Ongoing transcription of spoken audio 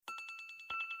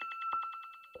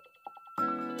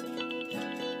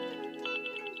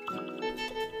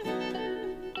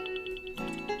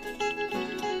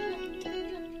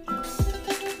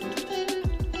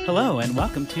Hello and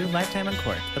welcome to Lifetime on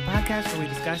Court, the podcast where we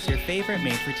discuss your favorite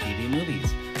made-for-TV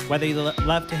movies. Whether you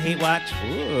love to hate watch,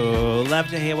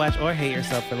 or hate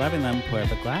yourself for loving them, pour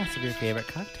up a glass of your favorite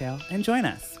cocktail and join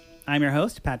us. I'm your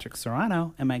host, Patrick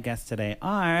Serrano, and my guests today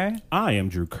are... I am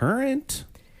Drew Current.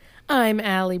 I'm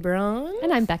Allie Braun.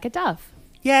 And I'm Becca Duff.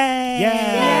 Yay!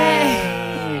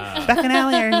 Yay! Becca and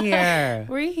Allie are here.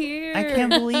 We're here. I can't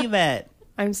believe it.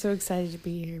 I'm so excited to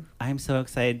be here. I'm so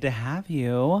excited to have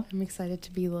you. I'm excited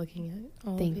to be looking at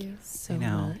all Thank of you you. so I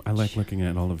know. much. I like looking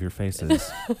at all of your faces.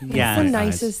 It's the Yes.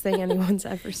 nicest thing anyone's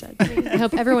ever said to me. I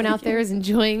hope everyone out there is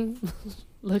enjoying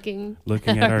looking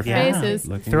Looking at our Yeah. faces.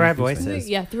 Looking Through at our these voices. faces.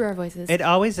 Yeah, through our voices. It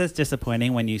always is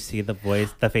disappointing when you see the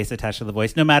face attached to the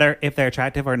voice. No matter if they're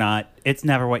attractive or not, it's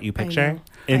never what you I picture. know.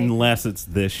 Unless it's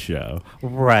this show.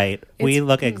 Right. We It's-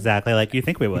 look exactly like you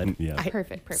think we would. Yeah.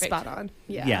 Perfect. Spot on.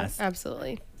 Yeah. Yes.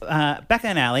 Absolutely. Becca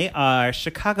and Allie are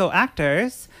Chicago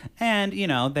actors, and, you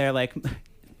know, they're like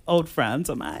old friends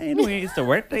of mine. We used to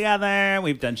work together.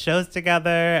 We've done shows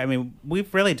together. I mean,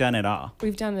 we've really done it all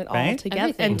We've done it all Right? together.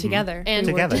 Everything. And together. And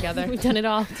we work Together. together. We've done it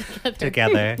all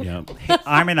together. together, Yep.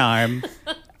 arm in arm.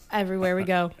 Everywhere we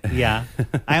go. Yeah.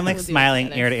 I'm like We'll do it smiling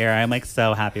together. ear to ear. I'm like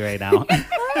so happy right now.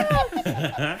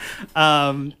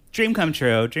 Dream come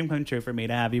true. Dream come true for me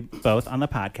to have you both on the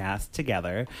podcast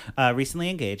together. Recently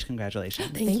engaged.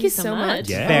 Congratulations. Thank you so much.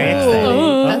 Yeah. Very Oh,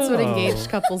 exciting. That's what Oh. engaged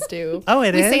couples do. Oh,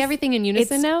 it We is? say everything in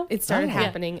unison now? It started Oh, yeah.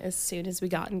 happening as soon as we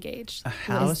got engaged.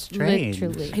 How strange.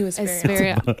 Literally. It was It's very-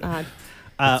 very odd.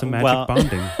 It's a magic well,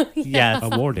 bonding. yes.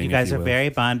 Awarding, You if guys you are will. very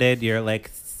bonded. You're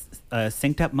like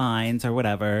synced up minds or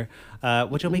whatever,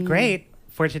 which will be great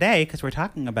for today because we're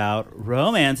talking about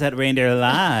romance at Reindeer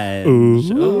Lodge.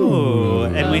 Ooh.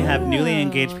 And we have newly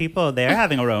engaged people. They're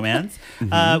having a romance.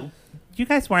 You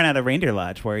guys weren't at a Reindeer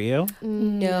Lodge, were you?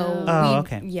 No. Oh, we-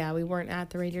 okay. Yeah, we weren't at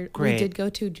the radio. Great. We did go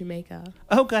to Jamaica.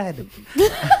 Oh, good.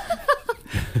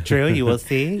 True, you will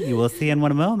see. You will see in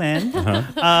one moment.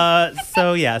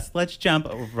 So, yes, let's jump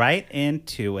right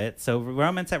into it. So,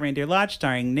 Romance at Reindeer Lodge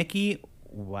starring Nikki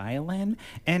Weiland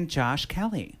and Josh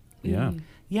Kelly. Yeah.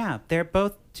 Yeah, they're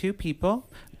both two people.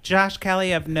 Josh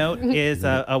Kelly, of note, is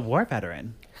a war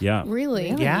veteran. Yeah.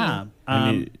 Really? Yeah.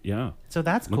 I mean, yeah. So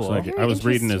that's Looks cool. like it. Very I was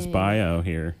reading his interesting. bio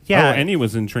here. Yeah. Oh, and he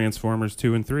was in Transformers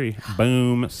 2 and 3.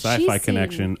 Boom. Sci-fi She's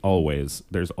connection. Always.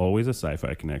 There's always a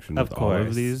sci-fi connection Of with all of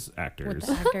course. these With actors.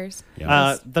 the actors.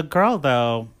 Yeah. The girl,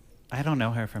 though, I don't know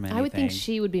her from anything. I would think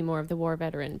she would be more of the war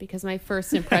veteran because my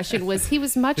first impression was he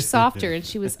was much softer and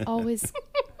she was always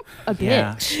a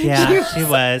Yeah, bitch. yeah, she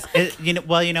was.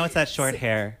 You know, it's that short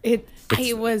hair.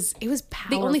 It was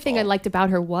powerful. The only thing I liked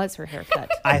about her was her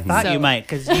haircut. I thought So- you might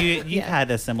because you Yeah.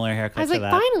 had a similar haircut. I was to like,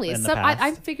 that finally, in the I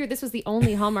past. figured this was the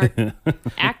only Hallmark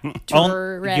actress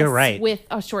you're right. with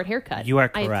a short haircut. You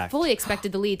are I correct. fully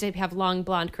expected the lead to have long,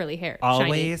 blonde, curly hair. shiny.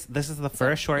 Always. This is the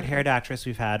first short-haired actress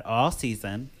we've had all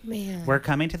season. Man. We're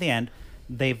coming to the end.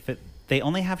 They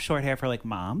only have short hair for like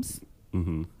moms,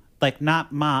 Mm-hmm. like not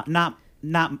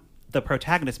the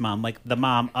protagonist mom, like the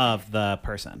mom of the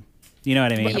person. You know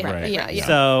what I mean? Yeah, Right. yeah.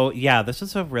 So yeah, this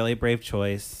was a really brave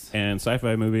choice. And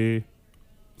sci-fi movie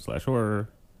 / horror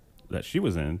that she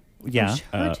was in. Yeah.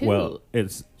 Her too. Well,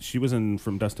 she was in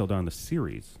From Dusk Till Dawn, the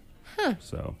series.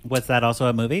 So Was that also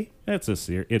a movie? it's a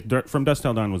series. From Dusk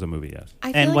Till Dawn was a movie, yes.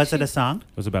 I feel And like was it she- a song?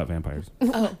 It was about vampires.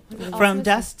 Oh, From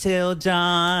dusk till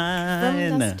dawn.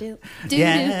 From dusk till-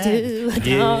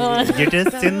 Yeah. You're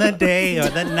just in the day or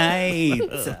the night.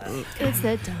 It's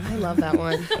the dawn. I love that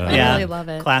one. I Yeah. really love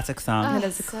it. Classic song. Oh, That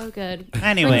that's is- so good.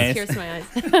 Anyways. Brings tears to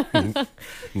my eyes.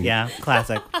 Yeah,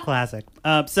 classic.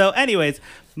 So, anyways,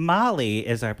 Molly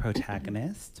is our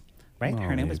protagonist, right?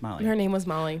 Her name Molly. was Molly. Her name was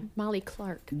Molly. Molly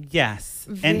Clark. Yes,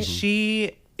 and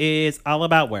she is all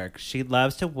about work. She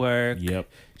loves to work. Yep.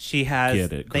 She has.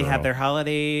 Get it, they have girl. their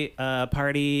holiday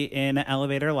party in an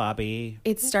elevator lobby.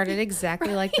 It started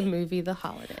exactly like the movie The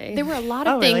Holiday. There were a lot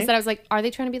of Oh, things really? that I was like, are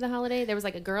they trying to be the holiday? There was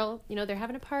like a girl, they're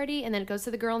having a party, and then it goes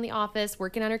to the girl in the office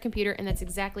working on her computer, and that's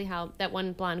exactly how that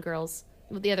one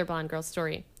the other blonde girl's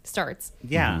story starts.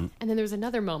 Yeah. Mm-hmm. And then there was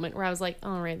another moment where I was like,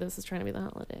 all right, this is trying to be the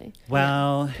holiday.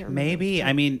 Well, remember. maybe.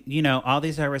 I mean, all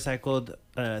these are recycled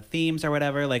themes or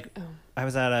whatever. Like, I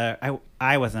was at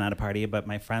I wasn't at a party, but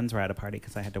my friends were at a party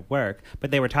because I had to work.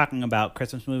 But they were talking about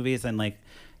Christmas movies and like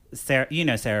Sarah,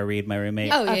 Sarah Reed, my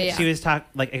roommate. Oh, yeah. She was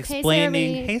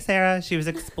explaining. Reed. Hey, Sarah. She was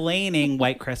explaining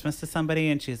White Christmas to somebody,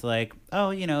 and she's like,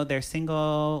 "Oh, they're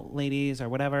single ladies or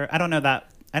whatever." I don't know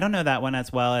that one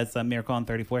as well as Miracle on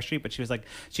 34th Street, but she was like,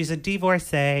 she's a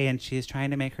divorcee and she's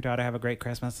trying to make her daughter have a great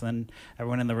Christmas, and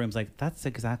everyone in the room's like, that's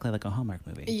exactly like a Hallmark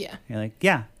movie. Yeah. You're like,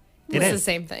 yeah. It It's is the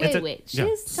same thing. It's Wait, a- wait. yeah,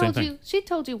 same thing. She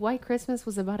told you White Christmas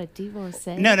was about a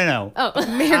divorcee. No. Oh,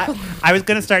 I was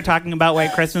going to start talking about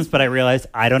White Christmas, but I realized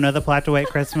I don't know the plot to White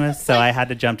Christmas, so I had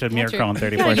to jump to Miracle on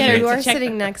 34th Yeah, Street. You are Check-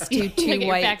 sitting next to Get two your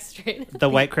white. facts straight. The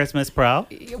White Christmas Pro.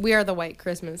 We are the White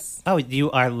Christmas. Oh,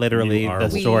 you are literally You are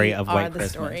the We story of we White are the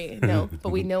Christmas. story. No, but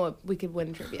we know we could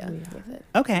win trivia with it.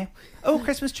 Okay. Oh,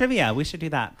 Christmas trivia. We should do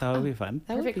that. That would be fun.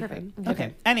 That would be Perfect. fun.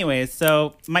 Okay. Anyways,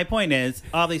 so my point is,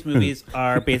 all these movies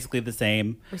are basically the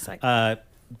same. Recycle.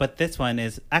 But this one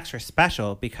is extra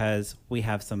special because we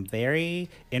have some very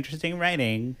interesting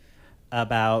writing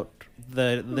about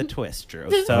the twist, Drew.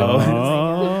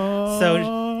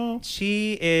 So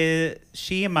she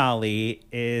and Molly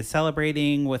is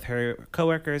celebrating with her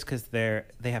coworkers because they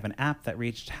have an app that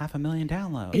reached 500,000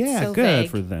 downloads. Yeah, so good vague.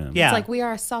 for them. Yeah. It's like we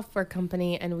are a software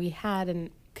company and we had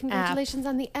an Congratulations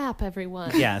on the app,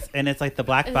 everyone. Yes, and it's like the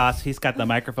black boss. He's got the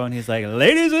microphone. He's like,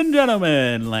 "Ladies and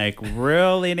gentlemen," like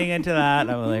real leaning into that.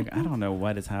 I'm like, I don't know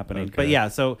what is happening, but Okay. yeah.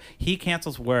 So he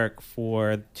cancels work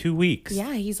for 2 weeks.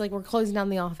 Yeah, he's like, we're closing down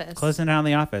the office. Closing down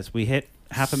the office. We hit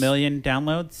 500,000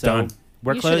 downloads, so Done.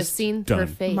 we're You should have closed seen her Done.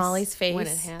 face. Molly's face. when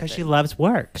it happened. because she loves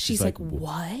work. She's like, like,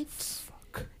 what?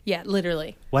 Yeah,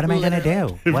 literally. What am I gonna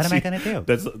Literally. do? What am I gonna do?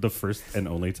 That's the first and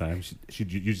only time you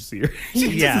just see her.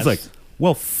 She's Yes. just like,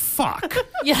 well, fuck.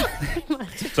 Yeah.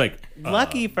 It's like,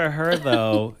 Lucky for her,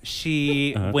 though,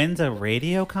 she Uh-huh. wins a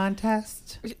radio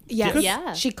contest. Yeah,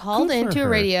 Yeah. She called Good for into a her.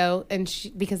 radio and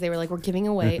because they were like, we're giving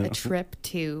away a trip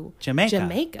to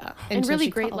Jamaica. And so really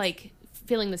she great, called. like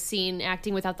feeling the scene,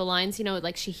 acting without the lines. You know,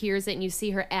 like she hears it and you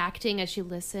see her acting as she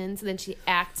listens. And then she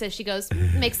acts as she goes,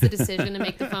 makes the decision to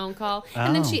make the phone call.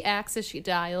 And then Oh. she acts as she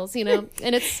dials, you know.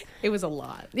 And it's, It was a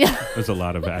lot. yeah. there's a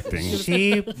lot of acting.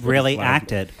 She really Wow.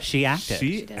 acted. She acted.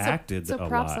 She did. acted So a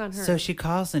props lot. on her. So she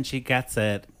calls and she gets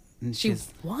it. And She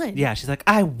she's won. yeah, she's like,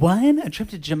 I won a trip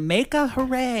to Jamaica,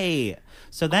 hooray!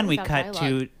 So then we Without cut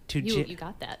dialogue. to You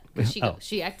got that. But Oh.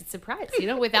 she acted surprised, you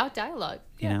know, without dialogue.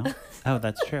 you know. Oh,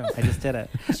 that's true. I just did it.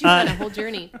 She's on a whole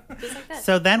journey. Just like that.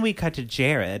 So then we cut to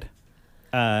Jared,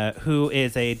 who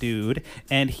is a dude,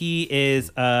 and he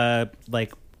is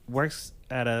like works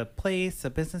at a place, a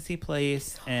businessy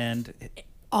place, and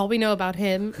All we know about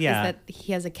him Yeah. is that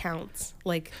he has accounts.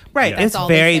 Like, right, Yeah. it's That's all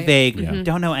they very say. vague. Yeah.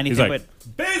 Don't know He's anything, like,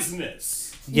 but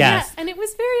business. yes. Yeah, and it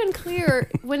was very unclear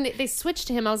when they switched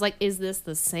to him. I was like, is this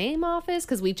the same office?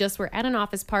 Because we just were at an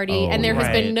office party, Oh, and there has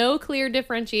right. been no clear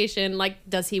differentiation. Like,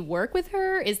 does he work with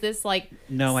her? Is this like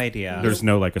No idea. There's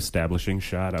no like establishing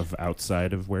shot of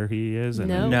outside of where he is. And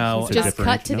no? No. He's It's just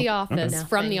different- cut to no? the office Okay.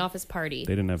 from the Nothing. office party.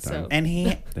 They didn't have time. So- And he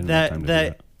have time to do the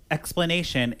that.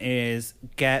 explanation is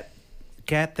get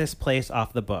this place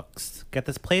off the books. Get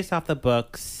this place off the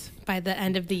books by the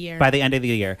end of the year. by the end of the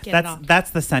year. Get it off. That's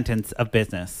the sentence of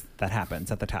business that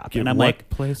happens at the top. Get and I'm what like,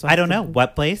 place I off don't the know books?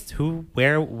 what place, who,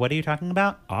 where, what are you talking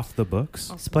about? Off the books.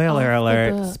 Spoiler Off the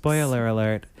alert! books. Spoiler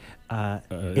alert!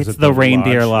 Is It's it the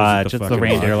reindeer lodge? lodge. Is it It's the the fucking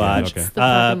reindeer lodge? lodge. Yeah, okay. It's the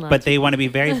fucking lodge. But they want to be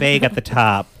very vague at the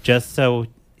top, just so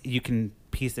you can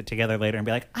piece it together later and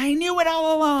be like, I knew it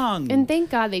all along. And thank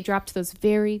God they dropped those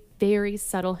very, very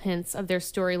subtle hints of their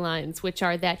storylines, which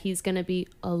are that he's going to be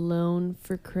alone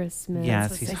for Christmas.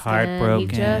 Yes, he's Again, heartbroken.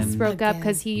 He just broke up Again.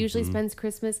 because he usually spends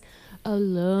Christmas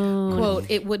alone. Quote,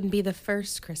 it wouldn't be the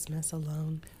first Christmas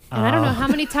alone. And I don't know how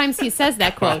many times he says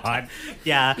that quote. God.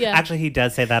 Yeah, Yeah. actually, he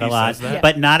does say that a He lot, says that?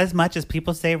 but not as much as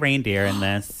people say reindeer in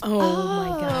this. Oh,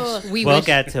 my gosh. We'll wish-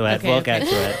 get to it. Okay, We'll okay. get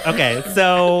to it. Okay,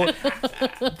 so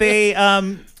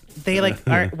they like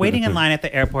are waiting in line at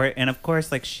the airport, and of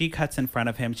course, like she cuts in front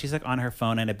of him. She's like on her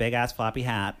phone in a big ass floppy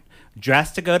hat,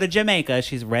 dressed to go to Jamaica.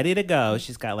 She's ready to go.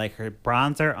 She's got like her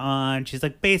bronzer on. She's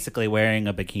like basically wearing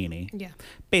a bikini. Yeah.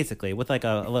 Basically, with like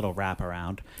a little wrap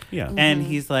around. Yeah. And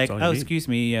he's like, That's all you "Oh, need. excuse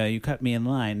me, you cut me in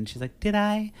line." And she's like, "Did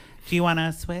I? Do you want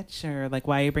to switch, or like,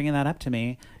 why are you bringing that up to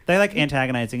me?" They're like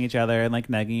antagonizing each other and like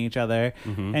negging each other.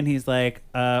 And he's like,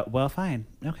 "Well, fine,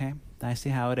 okay, I see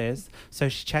how it is." So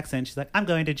she checks in. She's like, "I'm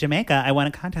going to Jamaica. I won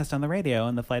a contest on the radio."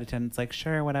 And the flight attendant's like,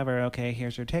 "Sure, whatever. Okay,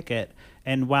 here's your ticket."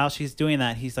 And while she's doing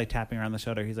that, he's like tapping her on the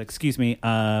shoulder. He's like, excuse me.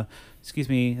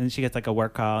 And she gets like a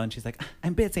work call, and she's like,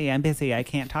 I'm busy. I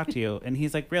can't talk to you. And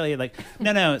he's like, really? Like,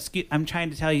 no, I'm trying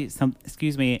to tell you some,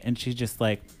 excuse me. And she's just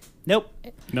like, nope.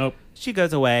 Nope. She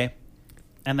goes away.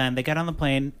 And then they get on the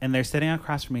plane, and they're sitting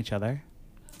across from each other.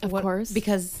 Of course.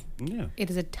 Because Yeah. it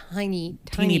is a tiny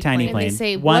Tiny plane. and they plane.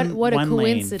 say, One- what a one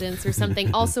lane. coincidence or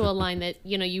something. Also a line that,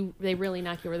 they really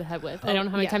knock you over the head with. I don't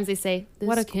know how many yeah. times they say, this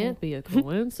What a can't be a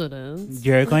coincidence.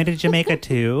 You're going to Jamaica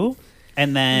too?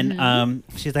 And then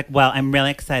she's like, well, I'm really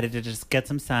excited to just get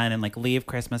some sun and like leave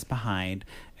Christmas behind.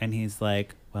 And he's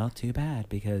like, well, too bad,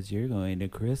 because you're going to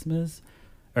Christmas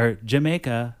or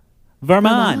Jamaica,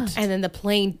 Vermont. And then the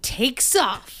plane takes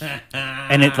off.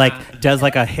 And it like does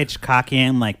like a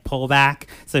Hitchcockian like pullback.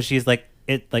 So she's like,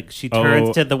 she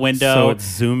turns to the window. So it's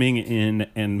zooming in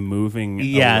and moving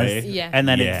away. Yeah. And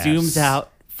then Yes. it zooms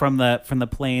out from the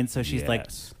plane. So she's like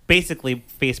Yes. basically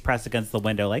face pressed against the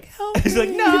window, like, help. She's like,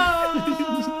 no.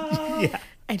 Yeah.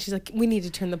 And she's like, we need to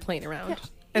turn the plane around.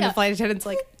 And Yeah. the flight attendant's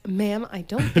like, ma'am, I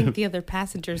don't think the other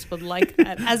passengers would like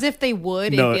that. As if they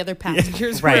would No. if the other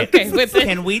passengers Right. were okay with it.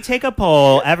 Can we take a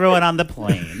poll? Everyone on the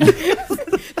plane.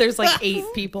 There's like 8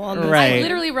 people on the Right. I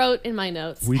literally wrote in my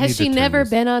notes, We has need to she turn never this-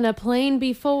 been on a plane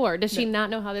before? Does she not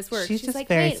know how this works? She's just like,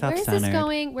 very wait, where's this self-centered.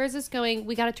 going? Where's this going?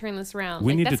 We got to turn this around.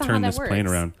 We Like, need to that's not how turn that this plane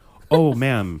works. around. Oh,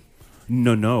 ma'am.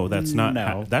 No, that's not.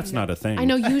 No. That's not a thing. I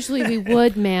know usually we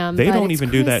would, ma'am. They but don't it's even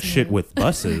do that Christmas. shit with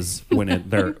buses when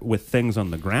they're with things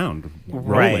on the ground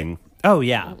rolling. Right. Oh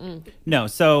yeah. No,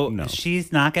 so No.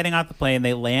 she's not getting off the plane.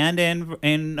 They land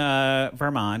in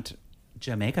Vermont,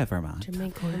 Jamaica, Vermont.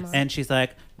 And she's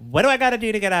like, "What do I got to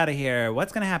do to get out of here?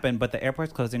 What's going to happen?" But the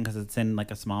airport's closing because it's in like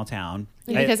a small town.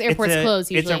 Because airports close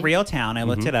It's a usually. real town. I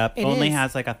looked it up. It Only is.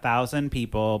 has like 1,000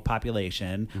 people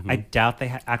population. I doubt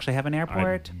they actually have an I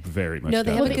airport. very much. No,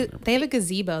 they doubt have, that. they have a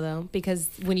gazebo, though, because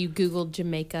when you Google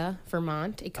Jamaica,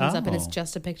 Vermont, it comes up and it's Oh.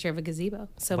 just a picture of a gazebo.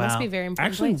 So it Wow. must be a very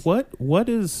important Actually, place. what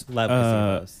is? Love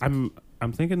gazebos.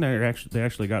 I'm thinking they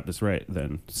actually got this right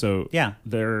then. So Yeah.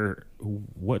 they're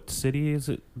what city is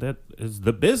it that is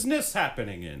the business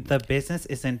happening in? The business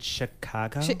is in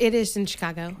Chicago. It is in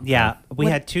Chicago. Yeah, we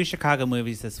What- had 2 Chicago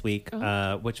movies this week,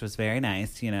 Oh. which was very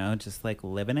nice. Just like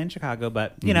living in Chicago.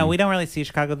 But Mm-hmm. we don't really see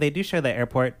Chicago. They do show the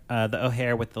airport, the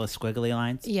O'Hare with the squiggly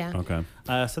lines. Yeah. Okay.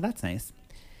 So that's nice.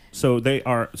 So they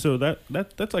are. So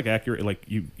that's like accurate. Like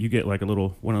you get like one of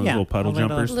those little puddle a little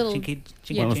jumpers. Little- Jinky,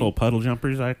 One of those little puddle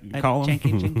jumpers, I call them.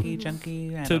 Jinky,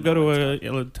 junky. I To don't go know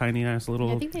to what's a tiny ass little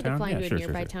I think they town. declined Yeah, to a sure,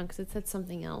 nearby sure. town because it said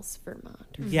something else, Vermont.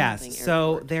 Or Yes. something,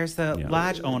 So airport. there's the Yeah.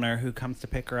 lodge owner who comes to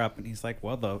pick her up, and he's like,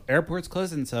 "Well, the airport's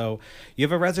closing, so you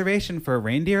have a reservation for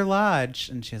Reindeer Lodge."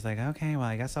 And she's like, "Okay, well,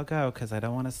 I guess I'll go because I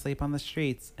don't want to sleep on the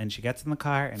streets." And she gets in the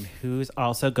car, and who's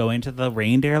also going to the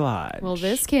Reindeer Lodge? Well,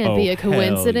 this can't Oh, be a hell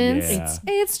coincidence. yeah.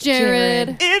 It's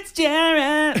Jared. It's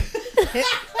Jared.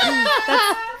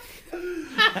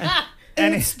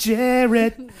 And It's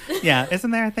Jared. yeah,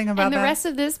 isn't there a thing about And the that? rest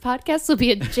of this podcast will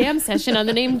be a jam session on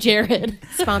the name Jared.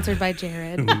 Sponsored by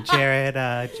Jared.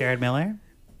 Jared Miller.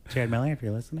 Jared Miller, if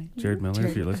you're listening. Jared Miller,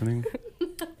 if you're listening.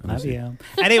 Love you.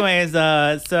 Anyways,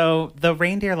 so the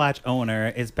Reindeer Lodge owner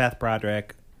is Beth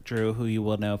Broderick, Drew, who you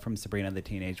will know from Sabrina the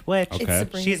Teenage Witch. Okay. It's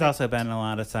Sabrina. She's also been in a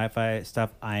lot of sci-fi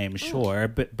stuff, I am sure.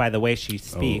 But by the way she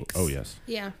speaks, Oh yes.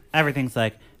 Yeah. everything's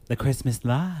like the Christmas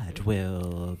Lodge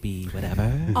will be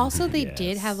whatever. Also, they Yes.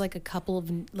 did have like a couple of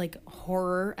like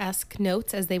horror-esque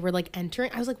notes as they were like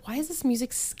entering. I was like, why is this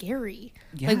music scary?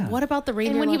 Yeah. Like, what about the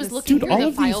radio? And when he was looking Dude, through all the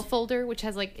of these- file folder, which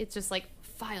has like, it's just like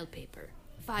file paper,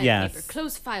 Yes.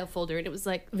 close file folder, and it was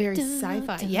like very dun,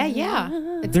 sci-fi. dun, Yeah, yeah.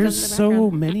 dun. It's There's 'cause of the so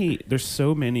background. many. There's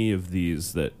so many of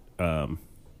these that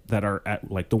that are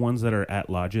at like the ones that are at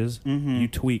lodges. You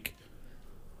tweak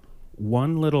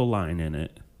one little line in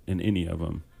it in any of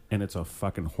them, and it's a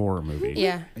fucking horror movie.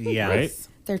 Yeah, Yes. Right?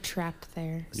 they're trapped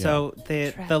there. So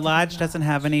the Trapped the in lodge the doesn't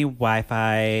have any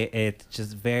Wi-Fi. It's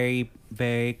just very,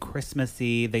 very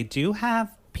Christmassy. They do have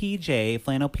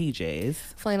flannel PJs.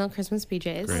 Flannel Christmas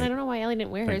PJs. Great. And I don't know why Ellie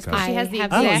didn't wear hers, Thank but she I has the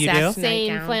have Oh, exact you do? exact same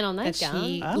nightgown flannel that nightgown.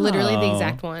 she- Oh. literally the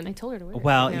exact one. I told her to wear it.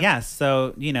 Well, Yeah. yes.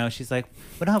 So, she's like,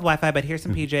 we don't have Wi-Fi, but here's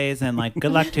some PJs and like,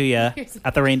 good luck to you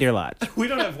at the Reindeer Lodge. We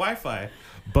don't have Wi-Fi,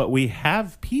 but we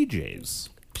have PJs.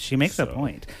 She makes a So-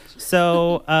 point.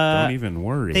 So, Don't even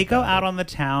worry. they go about out it. on the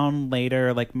town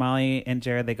later. Like Molly and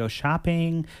Jared, they go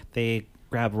shopping. They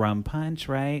grab rum punch,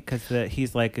 right? Because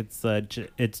he's like,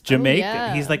 it's Jamaica.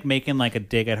 yeah. He's like making like a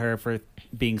dig at her for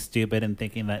being stupid and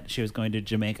thinking that she was going to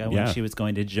Jamaica when Yeah. she was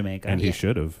going to Jamaica. And he Yeah.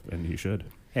 should have. And he should.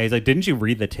 Yeah, he's like, didn't you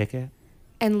read the ticket?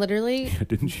 And literally,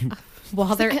 Didn't you?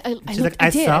 while they're She's like, I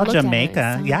saw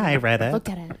Jamaica. Yeah, I read it. Looked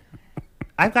at it.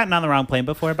 I've gotten on the wrong plane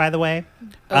before, by the way.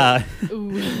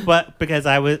 Ooh. But because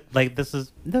I was like, this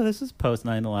is post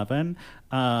 9/11.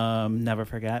 Never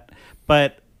forget.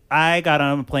 But I got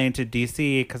on a plane to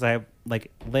DC because I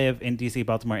like live in DC,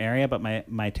 Baltimore area, but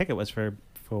my ticket was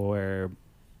for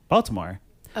Baltimore.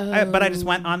 But I just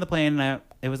went on the plane and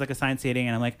it was like assigned seating,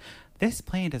 and I'm like, this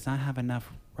plane does not have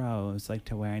enough rows like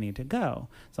to where I need to go.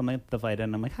 So I'm like the flight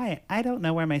attendant, I'm like, hi, I don't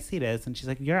know where my seat is, and she's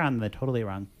like, you're on the totally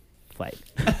wrong flight.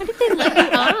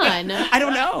 On. I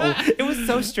don't know. It was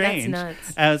so strange.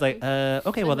 nuts. I was like,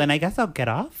 okay, well then I guess I'll get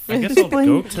off. I guess I'll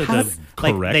go to the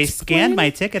Like correct. they scanned my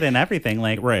ticket and everything.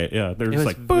 Like, Right, yeah. They're It just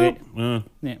was like,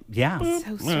 boop. yeah.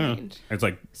 So strange. It's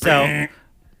like, So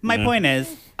my point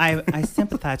is, I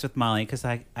sympathize with Molly because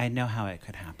I know how it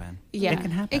could happen. Yeah, It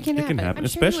can happen. It can It can happen. happen. I'm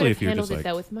Especially sure you if you're handled just it like-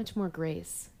 though with much more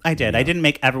grace. I did. Yeah. I didn't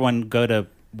make everyone go to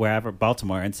wherever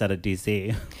Baltimore instead of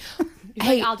DC. You're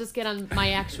Hey. like, I'll just get on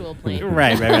my actual plane.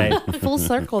 right. Full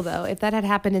circle though. If that had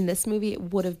happened in this movie, it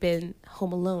would have been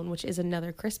Home Alone, which is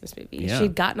another Christmas movie. Yeah.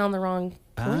 She'd gotten on the wrong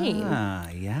plane. Ah,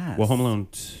 yes. well, Home Alone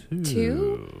 2.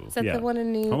 Two? Is that Yeah. the one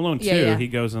in New? Home Alone 2, Yeah. he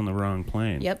goes on the wrong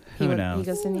plane. Yep. Who He knows?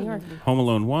 goes to New York. Home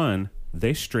Alone 1,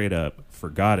 they straight up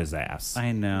forgot his ass.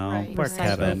 I know. Right. Poor Recycling-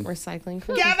 Kevin. Recycling.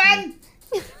 Kevin.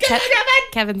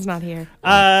 Kevin's not here.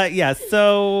 Yeah.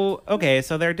 So okay.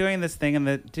 So they're doing this thing,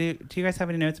 and do you guys have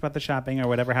any notes about the shopping or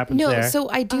whatever happens No, there? so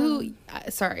I do.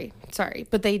 Sorry,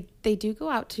 but they do go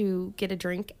out to get a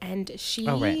drink, and she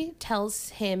Oh, right. tells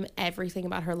him everything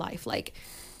about her life. Like,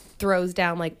 throws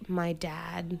down like my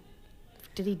dad.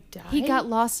 Did he die? He got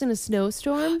lost in a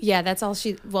snowstorm. Yeah, that's all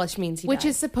she. Well, she means he Which died.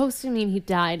 is supposed to mean he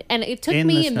died. And it took In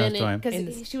me the a minute snowstorm. In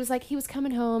because the- she was like, he was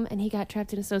coming home and he got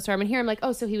trapped in a snowstorm. And here I'm like,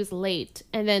 oh, so he was late.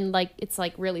 And then like, it's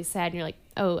like really sad. And you're like,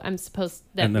 oh, I'm supposed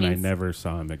that and then means, I never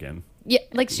saw him again. Yeah,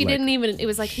 like she Like, didn't even, it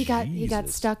was like he got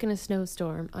Jesus. stuck in a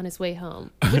snowstorm on his way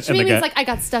home. Which to And me the means guy- like I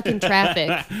got stuck in traffic.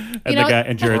 And You know,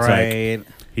 and Jared's like, right.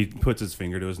 he puts his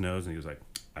finger to his nose and he was like,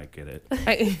 I get it.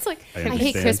 It's like, I I hate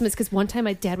understand. Christmas because one time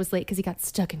my dad was late because he got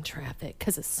stuck in traffic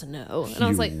because of snow. And I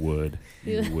was like, You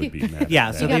would be mad. Yeah.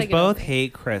 at So that. You they gotta get both over it.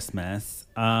 hate Christmas.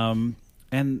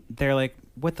 And they're like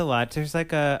with the lodge. There's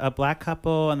like a black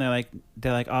couple, and they're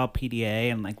like all PDA,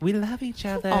 and like we love each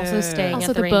other. also staying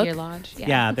Also at the the Reindeer book? Lodge.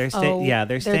 Yeah, they're Oh, they're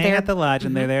they're staying there- at the lodge,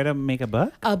 and they're there to make a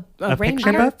book. A A reindeer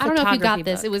picture book? I don't know if you got photography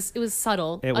this. book. It was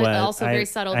subtle. It was. Also I- very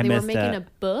subtle. I They were missed making it. a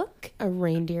book, a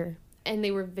reindeer. and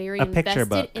they were very A picture invested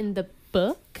book. in the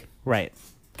book. Right.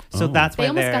 So Oh. that's They why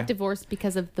almost they're. got divorced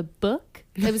because of the book.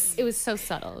 It was so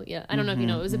subtle. Yeah, I don't know if you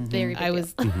know. It was a very. Big I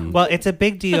was. deal. Well, it's a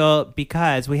big deal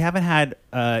because we haven't had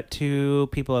two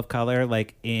people of color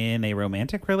like in a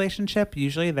romantic relationship.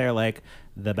 Usually they're like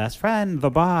the best friend, the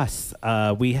boss.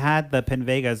 We had the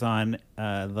Pinvegas on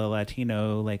the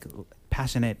Latino like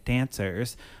passionate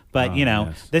dancers, but Oh, you know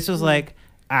yes. this was like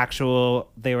actual.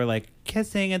 They were like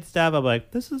kissing and stuff. I'm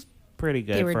like, this is pretty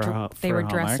good They were for they were Hallmark.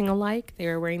 dressing alike. They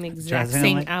were wearing the exact Dressing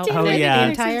same alike? outfit. Oh, yeah. The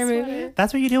entire movie.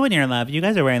 That's what you do when you're in love. You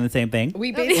guys are wearing the same thing.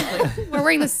 We basically. We're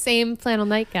wearing the same flannel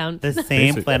nightgown. The same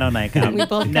Basically. flannel nightgown. We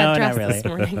both no, got not dressed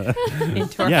really. this morning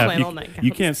into our Yeah, flannel you, nightgowns.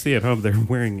 you can't see at home. They're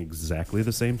wearing exactly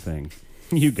the same thing.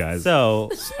 You guys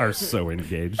So are so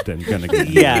engaged and gonna get married.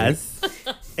 yes,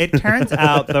 it turns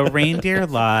out the Reindeer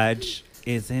Lodge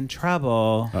is in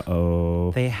trouble.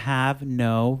 Uh-oh. They have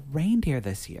no reindeer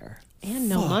this year. and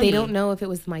no money. They don't know if it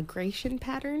was migration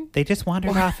pattern. They just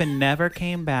wandered off and never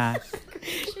came back.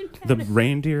 The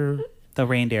reindeer. The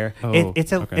reindeer. Oh,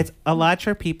 It's okay. a lodge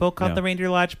for people called Yeah. the Reindeer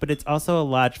Lodge, but it's also a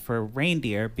lodge for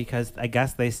reindeer because I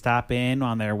guess they stop in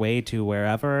on their way to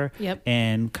wherever Yep.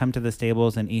 and come to the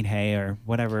stables and eat hay or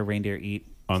whatever reindeer eat.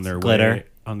 on their Glitter.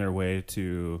 way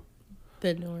to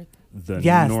The North. the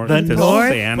Yes, north the to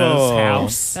North Santa's Pole.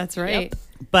 house. That's right.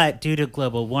 But due to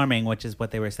global warming, which is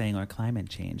what they were saying, or climate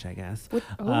change, I guess. Which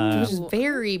is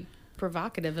very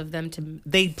provocative of them to.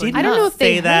 They didn't I don't know if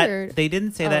say they that. heard. They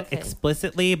didn't say Oh, that okay.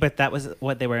 explicitly, but that was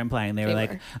what they were implying. They were They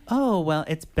like, were. "Oh, well,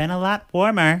 it's been a lot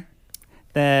warmer.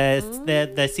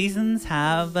 The seasons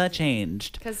have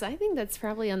changed." Because I think that's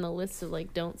probably on the list of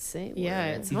like don't say.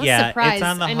 Yeah, words. it's- I was Yeah, surprised. it's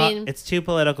on the. I mean, it's too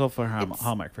political for It's-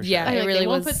 Hallmark for sure. yeah, I it like, really they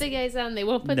won't was- put the gays on. They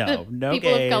won't put No, the no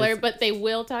people gays. of color, but they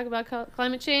will talk about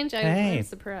climate change. Hey. I'm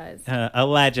surprised.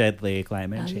 Allegedly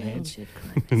climate change. Alleged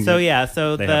climate. So yeah,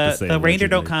 so They have to say the reindeer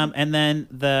don't allegedly. come, and then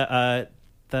the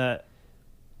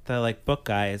like book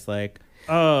guy is like,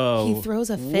 "Oh, He throws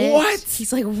a fit. What?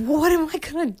 He's like, "What am I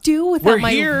gonna do without We're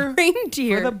my here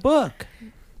reindeer?" for the book,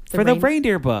 The for the rein-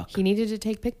 reindeer book." He needed to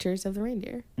take pictures of the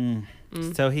reindeer.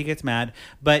 So he gets mad,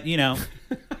 but you know,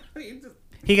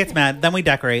 he gets mad. Then we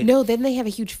decorate. No, then they have a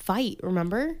huge fight.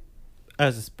 Remember? Oh,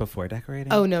 is this before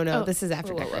decorating? Oh no, Oh, this is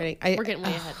after whoa, whoa, whoa. decorating. We're getting way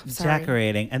ahead. Sorry.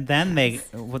 decorating, and then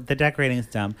the decorating is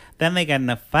dumb. Then they get in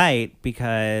a fight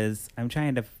because I'm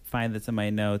trying to find this in my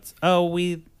notes.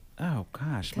 Oh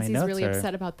gosh, my Because he's notes really are.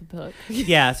 upset about the book.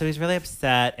 Yeah, so he's really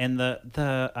upset, and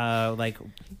the like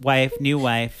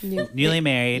newly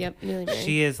married. Yep, newly married.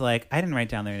 She is like, I didn't write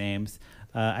down their names.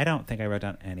 I don't think I wrote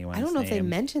down anyone's I don't know if they name.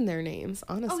 mentioned their names.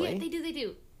 Oh Honestly, yeah, they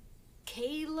do.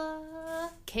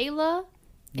 Kayla,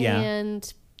 Yeah.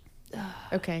 and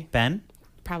Okay. Ben.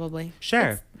 Probably.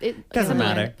 Sure. It Doesn't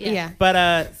similar. matter. Yeah.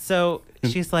 But so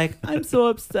she's like, I'm so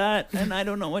upset and I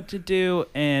don't know what to do.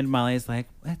 And Molly's like,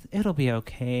 it'll be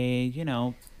okay. You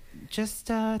know, just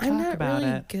talk I'm not about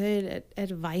really it. good at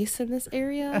advice in this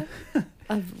area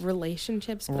of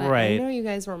relationships, but I Right. know you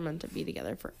guys were meant to be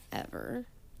together forever.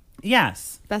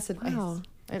 Yes. That's advice. Wow.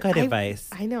 And Good advice.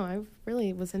 I know. I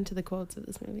really was into the quotes of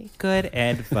this movie. Good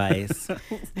advice.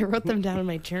 I wrote them down in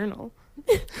my journal.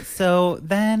 So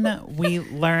then we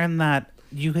learn that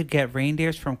you could get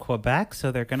reindeers from Quebec,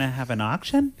 so they're going to have an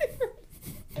auction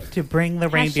to bring the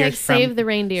reindeers from save the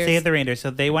reindeers. Save the reindeers. So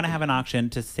they want to have an auction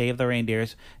to save the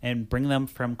reindeers and bring them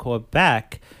from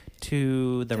Quebec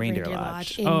to the Reindeer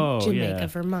Lodge. in Oh, Jamaica, yeah.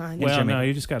 Vermont. Well, Jamaica. no,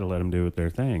 you just got to let them do their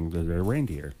thing. They're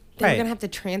reindeer. They were Right. going to have to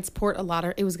transport a lot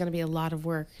of, it was going to be a lot of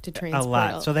work to A transport.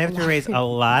 lot. So they have to raise a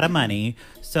lot of money.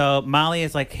 So Molly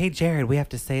is like, hey, Jared, we have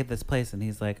to save this place. And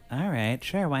he's like, all right,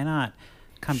 sure, why not?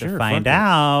 Come to Sure, find fuck it.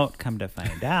 out. Come to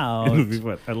find out.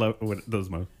 What I love what those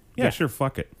mo. Yeah, Yeah. sure,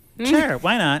 fuck it. Sure,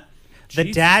 why not? The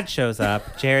Jesus. dad shows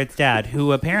up, Jared's dad,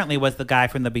 who apparently was the guy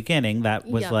from the beginning that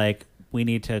was Yeah. like, we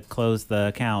need to close the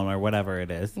account or whatever it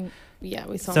is. Yeah,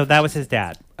 we saw So that was his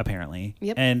dad, apparently.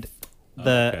 Yep. And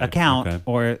the Okay, account okay.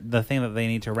 or the thing that they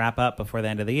need to wrap up before the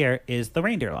end of the year is the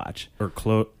Reindeer Lodge. Or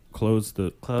close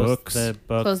the Close books. the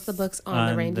books. Close the books on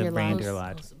the Reindeer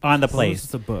Lodge. On the place.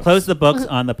 the books. Close the books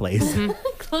on the place.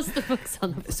 Close the books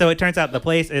on the. So it turns out the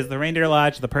place is the Reindeer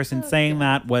Lodge. The person saying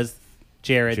that was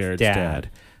Jared's dad.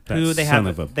 Who That they son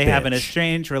have of a they have an bitch.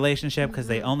 estranged relationship because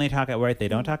they only talk at work. They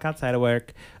don't talk outside of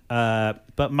work.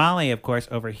 But Molly, of course,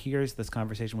 overhears this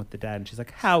conversation with the dad, and she's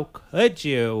like, "How could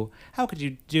you? How could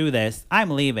you do this? I'm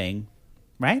leaving."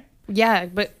 Right? Yeah,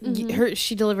 but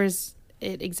she delivers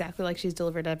it exactly like she's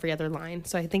delivered every other line.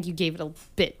 So I think you gave it a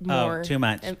bit more. Oh, too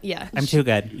much. Yeah. I'm too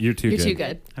good. You're too You're good. too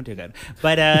good. I'm too good.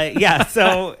 But yeah,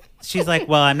 so she's like,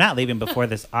 "Well, I'm not leaving before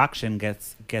this auction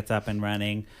gets up and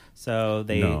running." So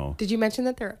they No. Did you mention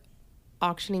that they're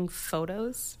auctioning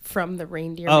photos from the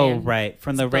reindeer? Oh, Man? right.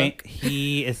 From the rain, book.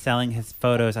 he is selling his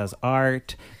photos as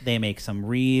art. They make some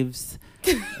wreaths.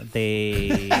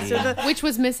 They Which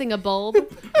was missing a bulb.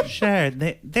 sure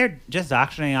they're just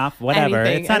auctioning off whatever.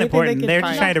 Anything- it's not anything they important. can They're just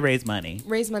find. trying to raise money.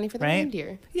 Raise money for the Right?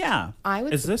 reindeer. Yeah. I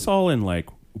would. Is this all in like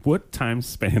what time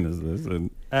span is this? And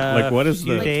A like what is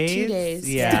few the days? 2 days.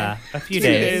 Yeah, a few 2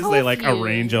 days. days. They Oh, like few.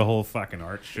 arrange a whole fucking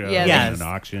art show Yeah, Yes. and an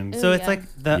auction. So it's Yeah. like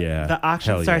the Yeah.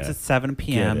 auction Hell starts yeah. at 7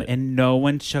 p.m. Get it. and no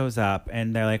one shows up,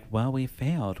 and they're like, "Well, we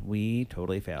failed. We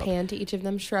totally failed." pan to each of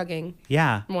them shrugging.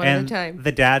 Yeah. One at a and time.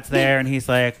 The dad's there and he's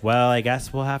like, well, I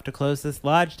guess we'll have to close this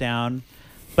lodge down.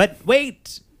 But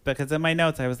wait, because in my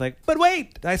notes I was like, but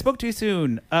wait, I spoke too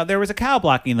soon. There was a cow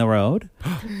blocking the road.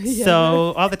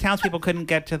 So all the townspeople couldn't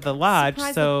get to the lodge.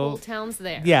 Surprised the whole So town's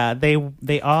there. yeah,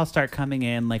 they all start coming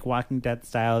in like Walking Dead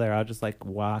style. They're all just like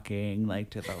walking like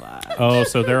to the lodge. Oh,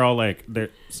 so they're all like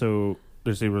so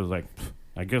there's was like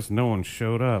I guess no one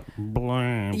showed up.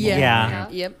 Blah, Yeah. Yeah.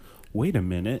 Yep. Wait a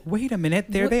minute. Wait a minute,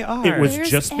 there What- they are. It was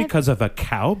There's just because of a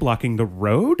cow blocking the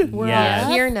road? We're Yes.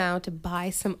 all here now to buy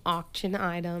some auction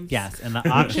items. Yes, and the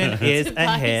auction is a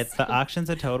Nice. hit. The auction's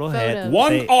a total hit. Photos.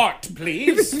 One They- art,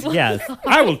 please. Yes.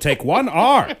 I will take one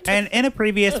art. And in a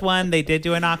previous one, they did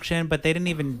do an auction, but they didn't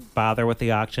even bother with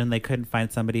the auction. They couldn't find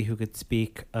somebody who could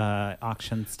speak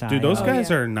auction style. Dude, those Oh, guys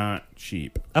yeah. are not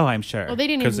cheap. Oh, I'm sure. Well, they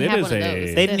didn't 'Cause even it have is one of a-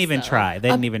 those. They didn't This, even though. try. They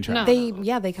didn't even try.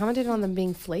 no. They commented on them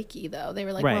being flaky though. They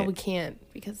were like, Right. well, we can't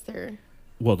because they're.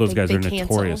 Well, those They- guys they are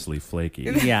cancel. notoriously flaky.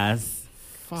 Yes.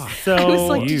 Fuck. So I was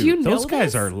like, did you know those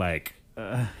guys this? are like,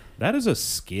 that is a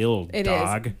skill, It is.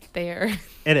 dog. They're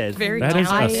it is. very That is a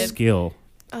talented. skill.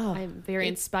 Oh, I'm very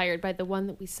inspired by the one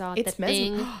that we saw at It's the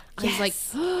thing. I was like,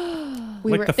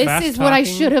 we Like were. the this fast is what I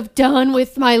talking- should have done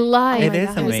with my life. It is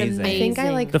God. amazing. I think I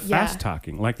like The yeah. fast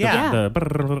talking, like Yeah. the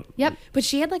brrrr. Yep. But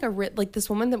she had like like this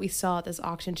woman that we saw at this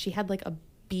auction. She had like a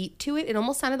beat to it. It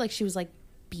almost sounded like she was like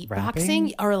beatboxing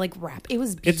Rapping? or like rap. It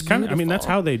was. It's kind of. I mean, that's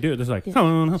how they do it. It's like. She's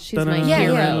my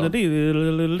hero.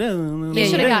 They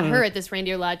should have got her at this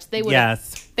reindeer lodge. They would.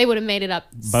 Yes. They would have made it up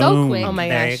so Boom. quick. Oh my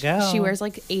There gosh, you go. she wears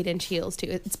like 8-inch heels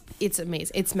too. It's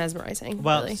amazing. It's mesmerizing.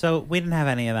 Well, really. so we didn't have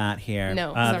any of that here.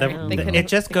 No, the- sorry. They couldn't- it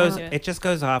just they goes. couldn't do It just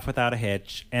goes off without a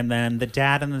hitch, and then the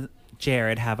dad and the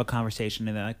Jared have a conversation,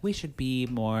 and they're like, "We should be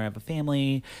more of a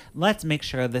family. Let's make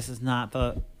sure this is not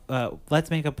the." Let's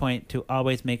make a point to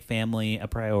always make family a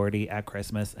priority at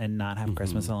Christmas and not have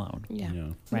Christmas alone. yeah. Yeah.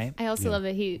 Right? I also Yeah. love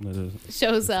that he That is-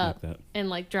 shows it's like up that. and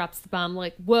like drops the bomb.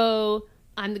 Like, whoa,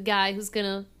 I'm the guy who's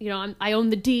gonna, I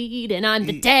own the deed and I'm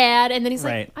the dad. And then he's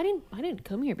Right. like, I didn't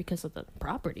come here because of the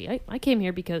property. I came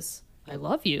here because I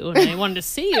love you and I wanted to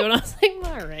see you. And I was like,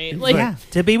 all right. Like, yeah,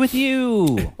 to be with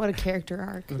you. What a character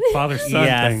arc. Father son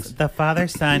Yes, things. the father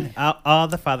son, all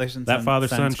the fathers and That father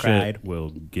son sons cried. shit will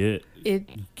get It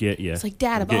you. It's like,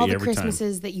 Dad, of Get all you the every time.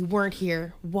 Christmases that you weren't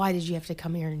here, why did you have to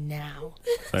come here now?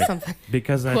 Like, Something.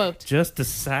 because I Quote. just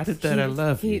decided that I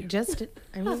love He you. just,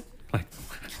 I mean, Like,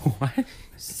 what?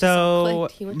 So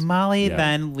clicked. He went to- Molly Yeah.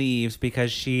 then leaves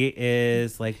because she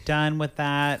is like done with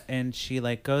that, and she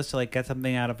like goes to like get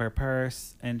something out of her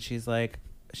purse, and she's like,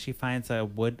 she finds a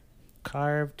wood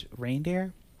carved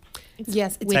reindeer.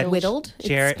 yes, it's whittled. whittled. It's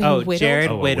Jared, been whittled. Jared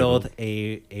Oh, a whittled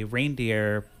whittled. a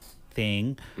reindeer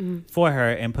thing for her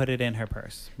and put it in her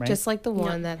purse. Right? Just like the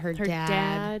one No, that her, her dad,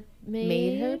 dad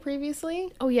made her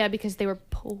previously. Oh yeah, because they were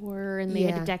poor and they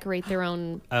had Yeah. to decorate their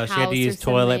own. oh, she house had to or use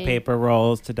toilet something. paper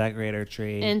rolls to decorate her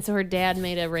tree. And so her dad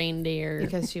made a reindeer.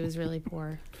 Because she was really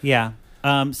poor. Yeah.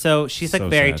 So she's like So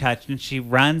very sad. touched, and she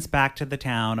runs back to the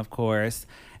town, of course.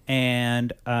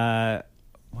 And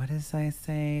what does I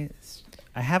say?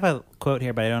 I have a quote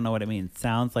here, but I don't know what it means.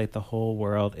 Sounds like the whole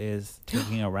world is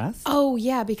taking a rest. Oh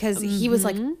yeah, because he was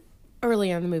like Mm-hmm.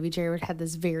 earlier in the movie, Jared had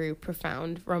this very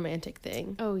profound romantic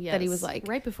thing. Oh yeah, that he was like,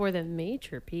 right before the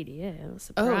major PDA. I was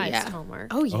oh surprised. yeah, Hallmark.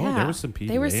 oh yeah. Oh, there was some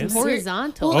They were some PDA?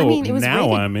 Horizontal. Well, I mean, it was now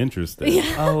rated- I'm interested.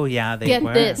 Oh yeah, they Get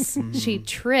were. this: Mhm. she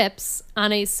trips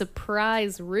on a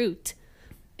surprise route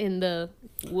in the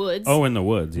woods. Oh, in the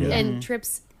woods, yeah. and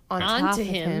trips On top onto of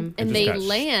him, him. and It they just got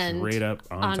land straight up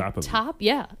on top of him.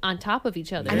 yeah, on top of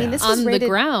each other. I mean, this on was the rated-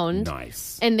 ground.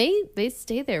 Nice. And they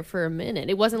stay there for a minute.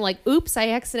 It wasn't like, oops, I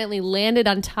accidentally landed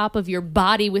on top of your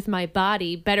body with my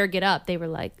body. Better get up. They were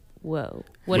like, whoa,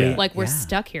 what? Yeah. Like we're Yeah.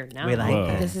 stuck here now. We like Whoa.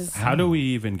 that. This is- How do we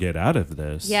even get out of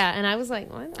this? Yeah, and I was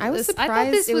like, what? I was I thought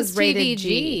surprised this it was was rated TVG.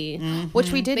 G.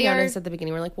 Which we did They are- notice at the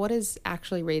beginning. We're like, what is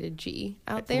actually rated G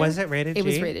out there? Was it rated It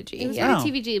was G? rated G. It was yeah. Oh.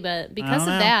 rated TVG, but because of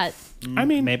know. that, I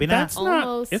mean, Maybe not. That's not.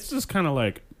 Almost. It's just kind of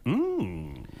like,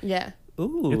 Yeah.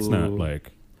 Ooh, it's not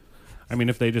like. I mean,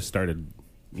 if they just started,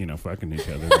 fucking each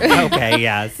other. Okay,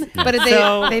 yes. But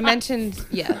So- they mentioned,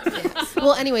 yeah.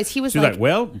 Well, anyways, he was She's like, like,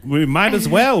 well, we might as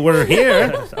well. We're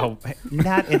here. Oh,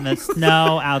 not in the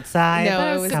snow outside. No, but it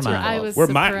I was was, Come surpri- on. I was we're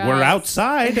surprised.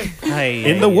 outside Hey,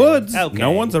 in the woods. Okay.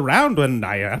 No one's around when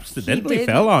I accidentally did-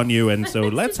 fell on you, and so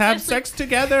let's have sex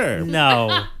together.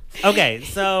 No. Okay,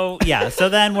 so yeah, so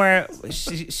then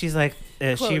she's like,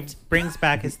 she Quote. brings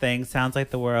back his thing. Sounds like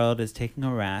the world is taking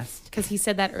a rest, because he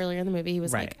said that earlier in the movie. He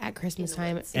was Right. like, at Christmas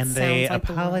time, it and sounds they like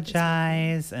the world is-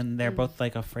 apologize, and they're both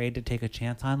like afraid to take a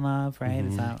chance on love, right?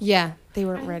 Is that? Yeah, they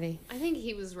weren't ready. I think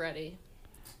he was ready.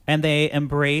 And they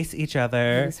embrace each He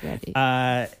other. was ready.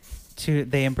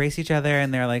 They embrace each other,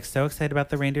 and they're like so excited about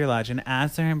the reindeer lodge. And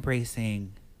as they're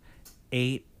embracing,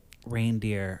 8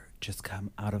 reindeer just come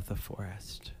out of the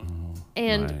forest.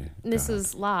 And My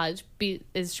Mrs. Lodge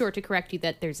is sure to correct you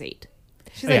that there's 8.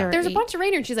 She's Yeah. like, there's a Eight. bunch of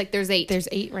reindeer. And she's like, there's 8. There's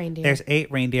 8 reindeer. There's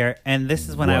 8 reindeer, and this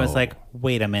is when I was Whoa. like,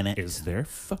 wait a minute. Is there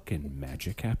fucking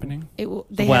magic happening? They well,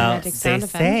 had magic they sound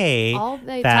effects. say All the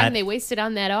that time they wasted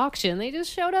on that auction, they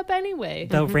just showed up anyway.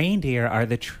 the reindeer are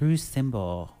the true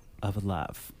symbol of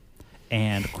love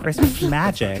and Christmas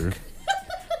magic.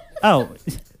 Oh,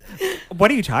 what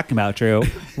are you talking about, Drew?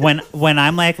 When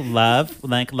I'm like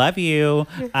love you,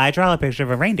 I draw a picture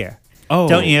of a reindeer. Oh,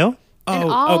 Don't you? And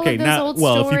Oh, all okay. of those Now, old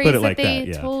well, if you stories put it like that they that,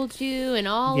 yeah. told you, and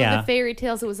all Yeah. of the fairy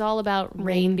tales, it was all about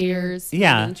reindeers.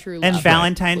 Yeah. finding true And love.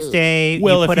 Valentine's Day,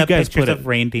 Well, you if put you up guys pictures put it- of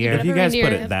reindeer. If you guys put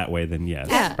Reindeer. it that way, then yes.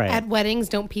 At, Right. at weddings,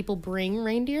 don't people bring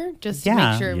reindeer just to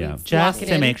Yeah. make sure Yeah. we Just walk it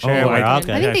to in? make sure Oh, we're all I good.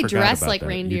 I think they forgot dress about like that.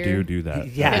 reindeer. You do that.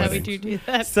 Yeah, at we weddings. do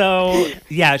that. So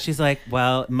yeah, she's like,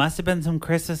 well, it must have been some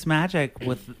Christmas magic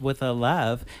with a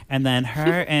love. And then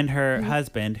her and her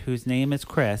husband, whose name is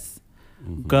Chris,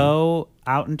 go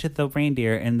out into the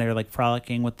reindeer, and they're like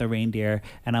frolicking with the reindeer.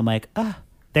 And I'm like,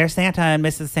 there's Santa and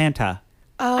Mrs. Santa.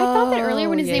 Oh, I thought that earlier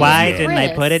when his name Why was didn't they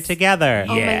Chris. put it together?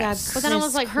 Oh my god! Yes. But then I was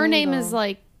Chris like, her name is Kringle.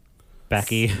 like,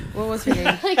 Becky. What was her name?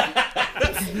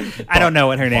 I don't know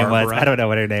what her name was. Barbara. I don't know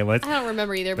what her name was. I don't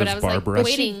remember either, but That's I was like Barbara.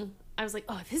 waiting. I was like,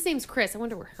 oh, if his name's Chris, I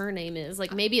wonder what her name is.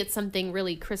 Like maybe it's something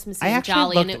really Christmassy I and actually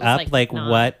jolly, and looked it was up like not.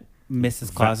 what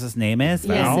Mrs. Claus's name is.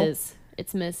 Val? Mrs.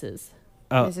 It's Mrs.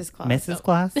 Oh, Mrs. Claus. Mrs.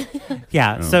 Claus?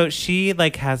 Yeah. Oh. So she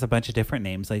like has a bunch of different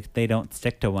names. Like they don't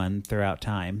stick to one throughout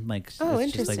time. Like Oh,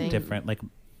 it's just like interesting. different. Like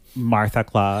Martha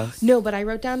Claus. No, but I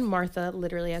wrote down Martha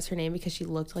literally as her name because she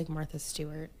looked like Martha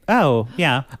Stewart Oh,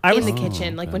 yeah. I was in the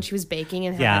kitchen, like okay. when she was baking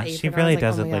and had Yeah, that apron she on, I really was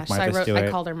does oh look my like gosh. Martha So I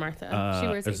Stewart. called her Martha. She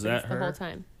wears Is aprons that the her? whole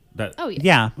time. That Oh yeah.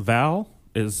 Yeah. Val?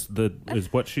 is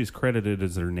what she's credited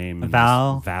as her name.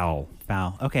 Val? Val.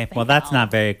 Wow. Okay. Well, that's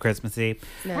not very Christmassy.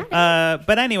 No.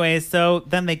 But anyways, so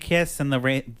then they kiss and the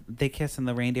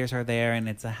reindeers are there and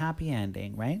it's a happy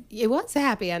ending, right? It was a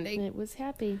happy ending. It was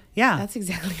happy. Yeah. That's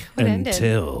exactly what ended.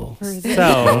 Until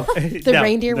So The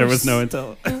reindeer there were was no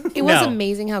until. It was No.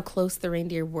 amazing how close the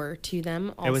reindeer were to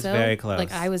them. Also, It was very close.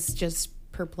 Like I was just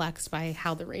perplexed by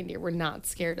how the reindeer were not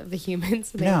scared of the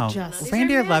humans. They No. were just. These are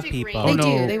Reindeer love magic people. Oh They no,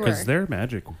 do, they because were. they're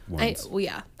magic ones. Well,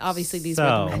 yeah, obviously these So- were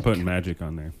the I'm magic. putting magic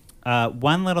on there.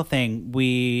 One little thing,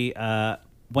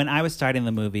 when I was starting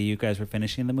the movie, you guys were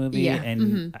finishing the movie, Yeah.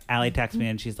 and Allie texted me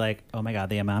and she's like, "Oh my god,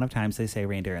 the amount of times they say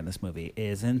reindeer in this movie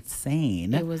is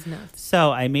insane." It was nuts.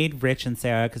 So I made Rich and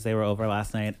Sarah, because they were over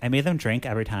last night, I made them drink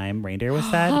every time reindeer was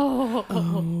said.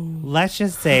 Let's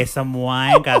just say some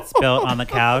wine got spilled on the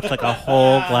couch, like a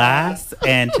whole glass.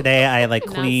 And today I like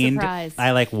Not cleaned, surprised.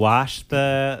 I like washed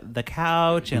the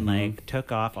couch and like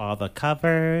took off all the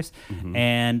covers.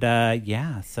 And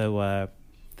yeah, so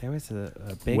there was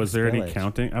a big Was there any spillage.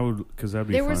 counting? I would, because that'd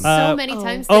be There were fun. so many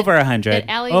times that, over 100. that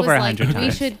Allie Over was 100 like, we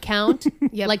times. should count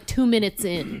Yep. like 2 minutes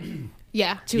in.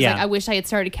 Yeah. She was Yeah. like, I wish I had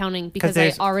started counting because I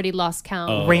there's- already lost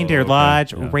count. Oh, Reindeer okay.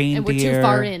 Lodge, Yeah. reindeer. And we're too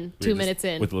far in, We 2 just- minutes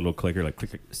in. with a little clicker, like click,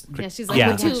 click, Yeah, she's like,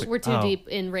 Yeah. we're too Oh. deep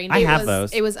in reindeer. I have was,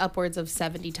 those. It was upwards of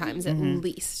 70 times at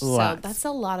least. So Lots. that's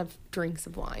a lot of drinks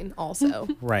of wine also.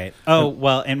 Right. Oh,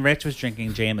 well, and Rich was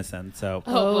drinking Jameson, so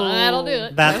Oh, well, that'll do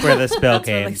it. that's where the spill That's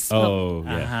where came. they smell. Oh,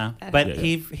 yeah. Uh-huh. But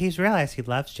Yeah, he's realized he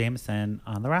loves Jameson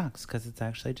on the rocks because it's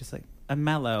actually just like a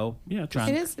mellow Yeah, it's drunk.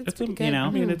 It is. It's It's a, pretty good. you know, I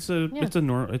mean, it's a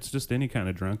Yeah. it's just any kind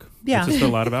of drunk. Yeah. It's just a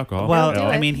lot of alcohol. Well, Yeah.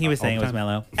 I mean, he was All saying it the was time.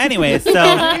 mellow. Anyways,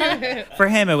 so for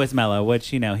him it was mellow, which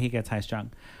he gets high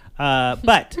strung.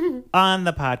 But on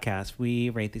the podcast, we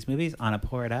rate these movies on a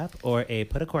pour it up or a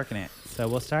put a cork in it. So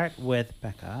we'll start with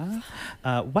Becca.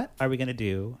 What are we going to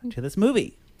do to this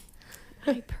movie?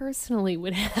 I personally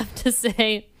would have to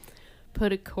say,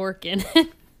 put a cork in it.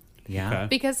 Yeah. Okay.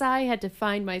 Because I had to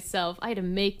find myself, I had to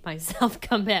make myself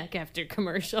come back after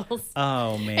commercials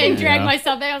Oh man. and drag Yeah.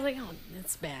 myself back. I was like, oh,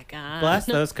 it's back on. Bless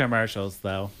those commercials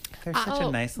though. They're such a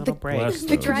Oh, nice little break. bless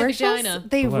The those. Dry commercials, vagina.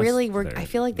 they Bless really were. their- I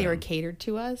feel like they were them. catered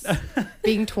to us,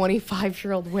 being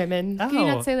 25-year-old women. Oh. Can you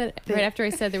not say that right after I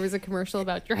said there was a commercial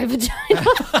about dry vagina?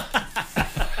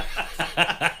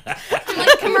 I'm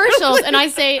like, commercials, and I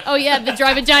say, oh yeah, the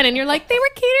dry vagina, and you're like, they were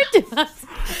catered to us.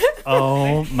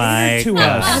 Oh my To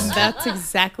god. us. That's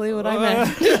exactly what I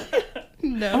meant.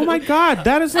 No. Oh my God,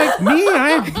 that is like me.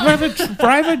 I have a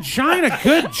dry vagina.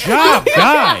 Good job,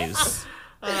 guys.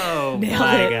 Oh Nailed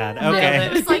my it. god. Nailed Okay.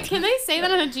 it. It's like, can they say that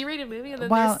on a G-rated movie and then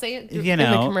Well, they're saying it? you the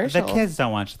know, the commercial. kids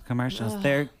don't watch the commercials.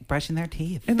 They're brushing their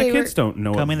teeth. And the They kids were don't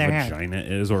know what combing their hair. vagina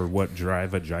is or what dry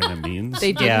vagina means.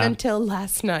 They didn't Yeah. until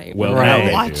last night. Well, when we now were they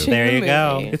do. watching There the you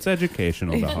go. movie. It's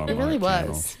educational. The It Hallmark really Channel.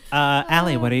 was.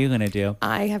 Allie, what are you gonna do?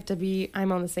 I have to be.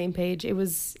 I'm on the same page. It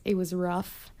was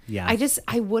rough. Yeah. I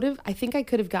think I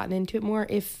could have gotten into it more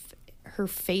if her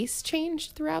face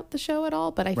changed throughout the show at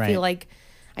all. But I Right. feel like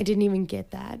I didn't even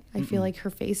get that. I feel like her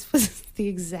face was the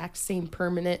exact same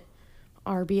permanent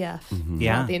RBF.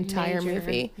 Yeah. throughout the entire Major.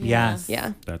 movie. Yes.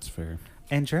 Yeah. That's fair.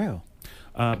 And Drew.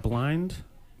 Blind.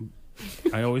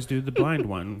 I always do the blind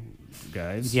one,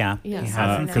 guys. Yeah. Yeah. He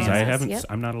hasn't Because seen I it. haven't. Yep.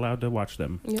 I'm not allowed to watch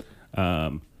them. Yep.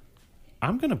 I'm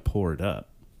gonna pour it up.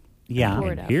 Yeah. Pour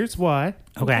it And up. here's why.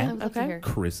 Okay. I'd love to Okay. hear.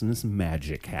 Christmas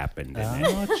magic happened in it.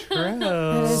 Oh,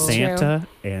 true. is Santa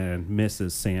and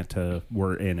Mrs. Santa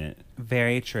were in it.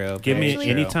 Very true. Give me very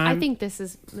any true. time. I think this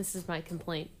is my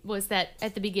complaint was that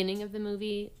at the beginning of the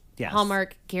movie, Yes.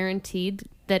 Hallmark guaranteed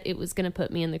that it was going to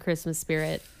put me in the Christmas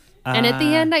spirit, and at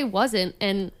the end I wasn't.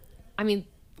 And I mean,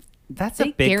 That's a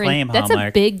they big claim, That's Hallmark.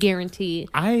 a big guarantee.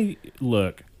 I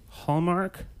look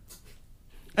Hallmark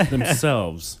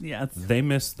themselves. Yes. They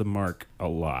miss the mark a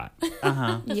lot.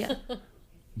 Yeah.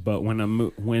 But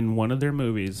when one of their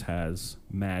movies has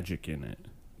magic in it,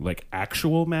 like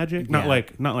actual magic, not Yeah.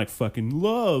 like fucking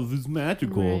love is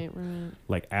magical, Right, right.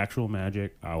 like actual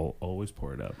magic, I'll always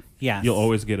pour it up. Yes. You'll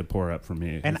always get a pour up from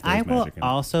me. And if there's I will magic in it.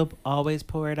 also always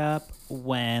pour it up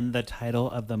when the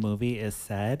title of the movie is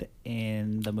said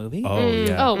in the movie. Oh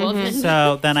yeah. Oh well, then-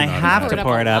 So then I not have automatic. to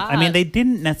pour it up. I mean, lot. they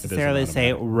didn't necessarily isn't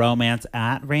say automatic. romance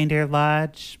at Reindeer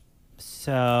Lodge.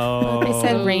 So They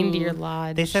said Reindeer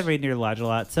Lodge. They said Reindeer Lodge a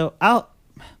lot. So I'll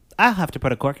have to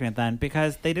put a cork in it then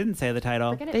because they didn't say the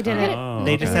title. Forget it. They did Forget it. Oh,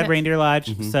 They just okay. said Reindeer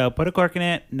Lodge. So put a cork in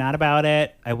it. Not about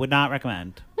it. I would not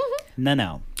recommend. No.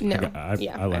 No. I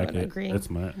like would it. Agree. It's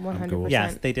my. I'm 100%. cool.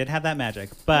 Yes, they did have that magic,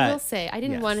 I will but say I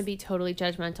didn't yes. want to be totally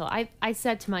judgmental. I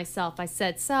said to myself,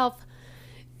 self,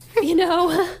 You know,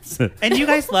 And you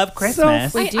guys love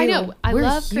Christmas. We I do. know. I We're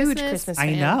love huge Christmas. I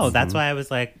fans. know. That's why I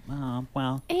was like, oh,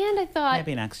 well, and I thought,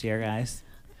 maybe next year, guys.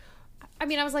 I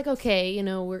mean, I was like, okay, you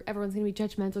know, everyone's going to be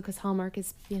judgmental because Hallmark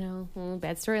is, you know,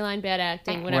 bad storyline, bad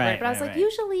acting, whatever. Right, but I was right, like, right.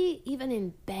 usually, even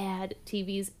in bad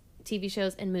TV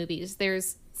shows and movies,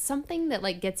 there's something that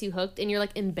like gets you hooked, and you're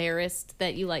like embarrassed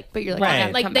that you like, But you're like, Right. I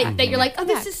gotta like come that, back. that you're like, oh, Come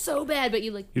this back. is so bad, but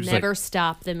you like You're just never like-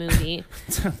 stop the movie.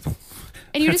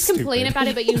 And you That's just complain stupid. about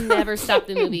it, but you never stop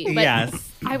the movie. But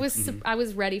Yes. I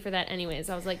was ready for that anyways.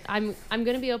 I was like, I'm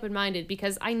gonna be open minded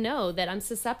because I know that I'm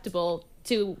susceptible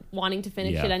to wanting to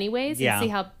finish Yeah. it anyways Yeah. and see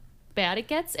how bad it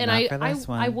gets. And Not for this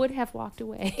one. I would have walked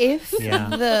away. If Yeah.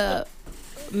 the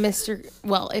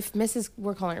if Mrs.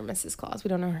 we're calling her Mrs. Claus, we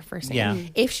don't know her first name. Yeah.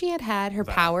 If she had her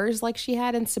powers like she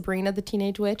had in Sabrina the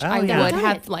Teenage Witch, Oh, I yeah. would Done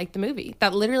have it. liked the movie.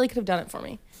 That literally could have done it for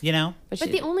me. You know? But, But she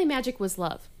the didn't. only magic was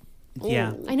love.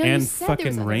 Yeah. I know you And said there was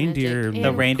fucking other reindeer. magic, The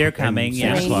and reindeer coming, and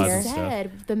yeah. Santa Claus Reindeer. and stuff.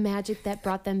 said the magic that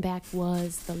brought them back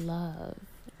was the love.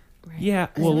 Right? Yeah,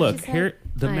 Is well, that what look you said? here.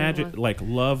 The I magic, love- like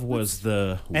love, was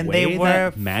the And way they were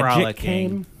that magic frolicking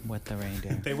came. with the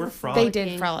reindeer. They were They frolicking.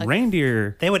 did frolic.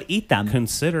 Reindeer They would eat them.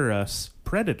 consider us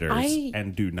predators I-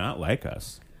 and do not like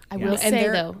us. I Yeah. will will and say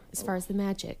they're- though, as far as the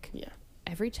magic, Yeah.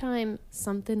 every time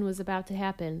something was about to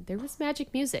happen, there was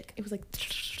magic music. It was like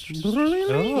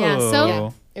Oh. Yeah,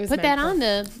 so- It was put that meant on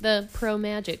the pro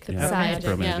magic Yeah, side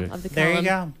pro magic. of the There you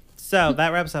column. go. So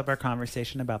that wraps up our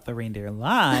conversation about the Reindeer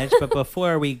Lodge. But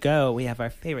before we go, we have our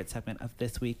favorite segment of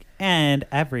this week and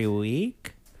every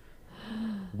week.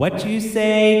 What you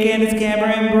say, Candace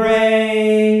Cameron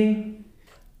Bray?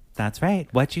 That's right.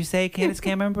 What you say, Candace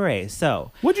Cameron Bray.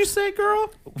 So, What'd you say,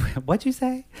 girl? what'd you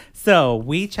say? So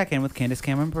we check in with Candace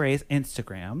Cameron Bray's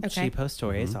Instagram. Okay. She posts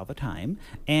stories all the time.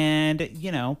 And,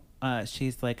 you know,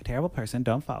 she's like a terrible person.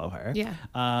 Don't follow her.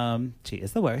 Yeah. She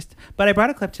is the worst. But I brought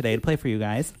a clip today to play for you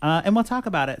guys. And we'll talk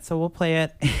about it. So we'll play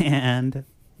it. And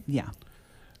yeah.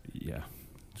 Yeah,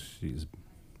 she's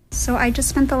So I just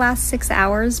spent the last 6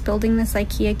 hours building this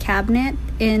IKEA cabinet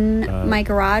in my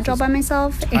garage all by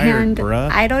myself, tired, and bruh.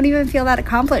 I don't even feel that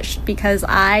accomplished because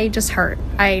I just hurt.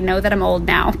 I know that I'm old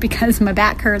now because my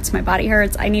back hurts, my body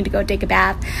hurts. I need to go take a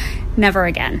bath. Never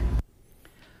again.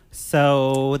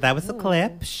 So that was the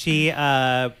clip. She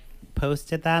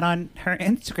posted that on her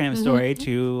Instagram story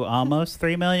to almost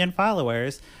 3 million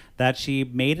followers. That she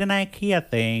made an IKEA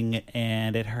thing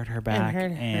and it hurt her back,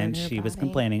 hurt and her she was body.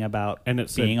 complaining about and it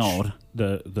said being old.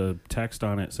 The text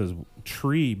on it says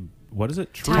tree. What is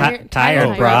it? Tree. Tired-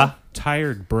 Tired, tired, bruh.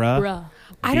 Tired, bruh. Bruh.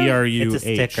 I don't- BRUH. It's a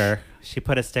sticker. She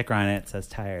put a sticker on it. It says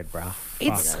 "tired, bruh."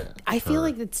 It's. Fuck I feel her.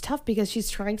 like it's tough because she's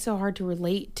trying so hard to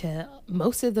relate to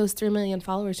most of those 3 million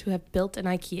followers who have built an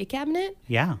IKEA cabinet,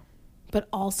 Yeah. but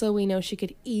also we know she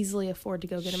could easily afford to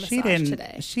go get a massage She didn't.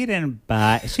 today. She didn't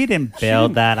buy. She didn't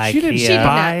build that IKEA. She didn't She did not.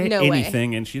 buy No way.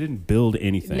 anything, and she didn't build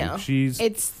anything. No. She's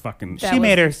It's- fucking. that She was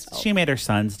made her. herself. She made her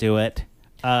sons do it.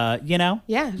 You know.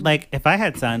 Yeah. Like if I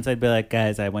had sons, I'd be like,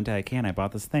 guys, I went to IKEA and I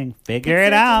bought this thing. Figure it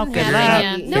it out. doesn't Good have luck. to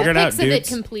Yeah. be- No Figure it out, pics of it dudes.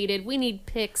 completed. We need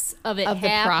pics of it Of the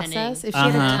happening. process, if she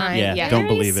had Uh-huh. time, Yeah, yeah. don't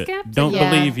Very believe it. skeptical. Don't Yeah.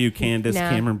 believe you, Candace Nah.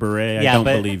 Cameron Bure. I Yeah, don't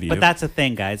but, believe you. But that's the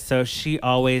thing, guys. So she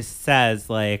always says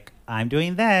like, "I'm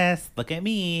doing this. Look at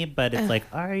me." But it's like,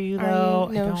 "Are you Are you? though?"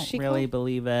 No, I don't she really called-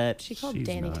 believe it. She called She's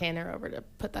Danny not. Tanner over to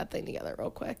put that thing together real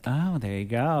quick. Oh, there you I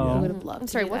go. would have loved. I'm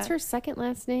to sorry, do what's that. her second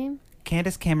last name?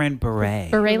 Candace Cameron Bure.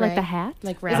 Beret, like Beret. the hat?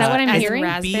 Like Is that what I'm as in hearing?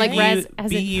 raspberry? Like ras-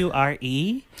 as in- Bure,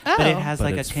 Oh. but it has But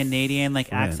like a it's Canadian like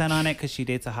French. accent on it because she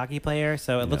dates a hockey player.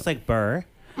 So it looks Yep. like Burr,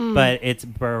 but it's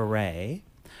Bure.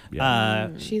 Yeah.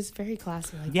 She's very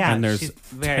classy. Like Yeah, and there's she's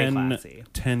very 10, classy.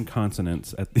 10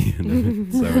 consonants at the end of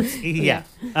it. So it's, Yeah.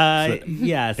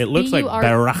 Yes. it looks like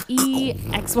Barak,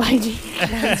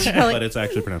 BUREXYG. but it's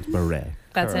actually pronounced Beret.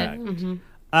 That's Correct. it. Mm-hmm.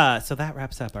 So that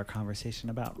wraps up our conversation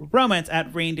about romance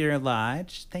at Reindeer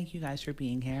Lodge. Thank you guys for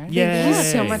being here. Yay. Thank you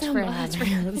so Yay. much for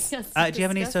having us. Do you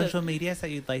have any social medias that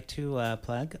you'd like to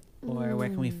plug, or where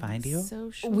can we find you?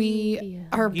 Social We media.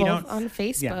 are You both don't- on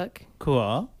Facebook,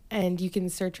 Cool. and you can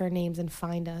search our names and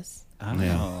find us. Oh.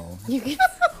 Yeah. You can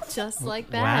just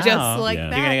like that. Wow. Just like Yeah.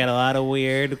 that. You're gonna get a lot of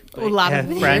weird A lot of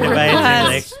friend weird invites. You're like,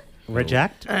 requests.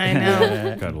 reject. I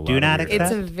know. Got a lot Do of not weird-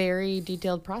 accept. It's a very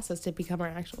detailed process to become our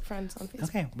actual friends on Facebook.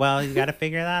 Okay. Well, you got to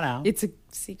figure that out. It's a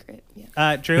secret.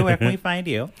 Yeah. Drew, where can we find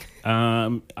you?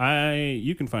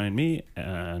 You can find me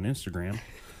on Instagram,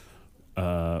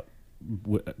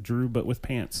 Drew but with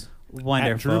pants.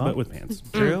 Wonderful. At Drew but with pants.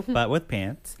 Drew, but with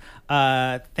pants.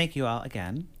 Thank you all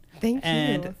again. Thank you.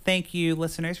 And thank you,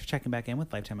 listeners, for checking back in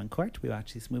with Lifetime on Court. We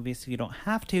watch these movies so you don't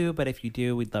have to, but if you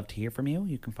do, we'd love to hear from you.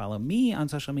 You can follow me on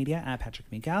social media at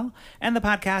Patrick Miguel and the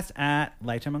podcast at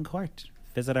Lifetime on Court.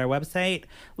 Visit our website,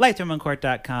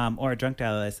 lifetimeoncourt.com, or drunk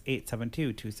dial us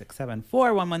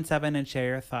 872-267-4117 and share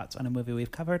your thoughts on a movie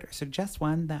we've covered or suggest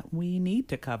one that we need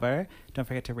to cover. Don't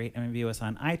forget to rate and review us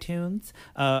on iTunes.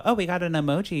 We got an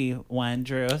emoji one,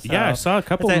 Drew. So Yeah, I saw a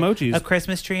couple it's emojis. A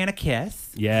Christmas tree and a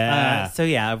kiss. Yeah.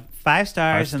 5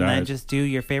 stars, and then stars. just do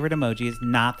your favorite emojis,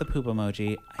 not the poop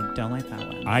emoji. I don't like that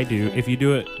one. I do. If you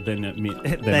do it, then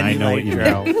Then I you know like what you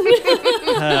Drew. mean.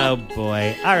 Oh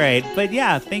boy. All right. But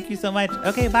yeah, thank you so much.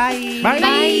 Okay, bye. Bye.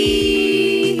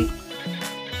 Bye.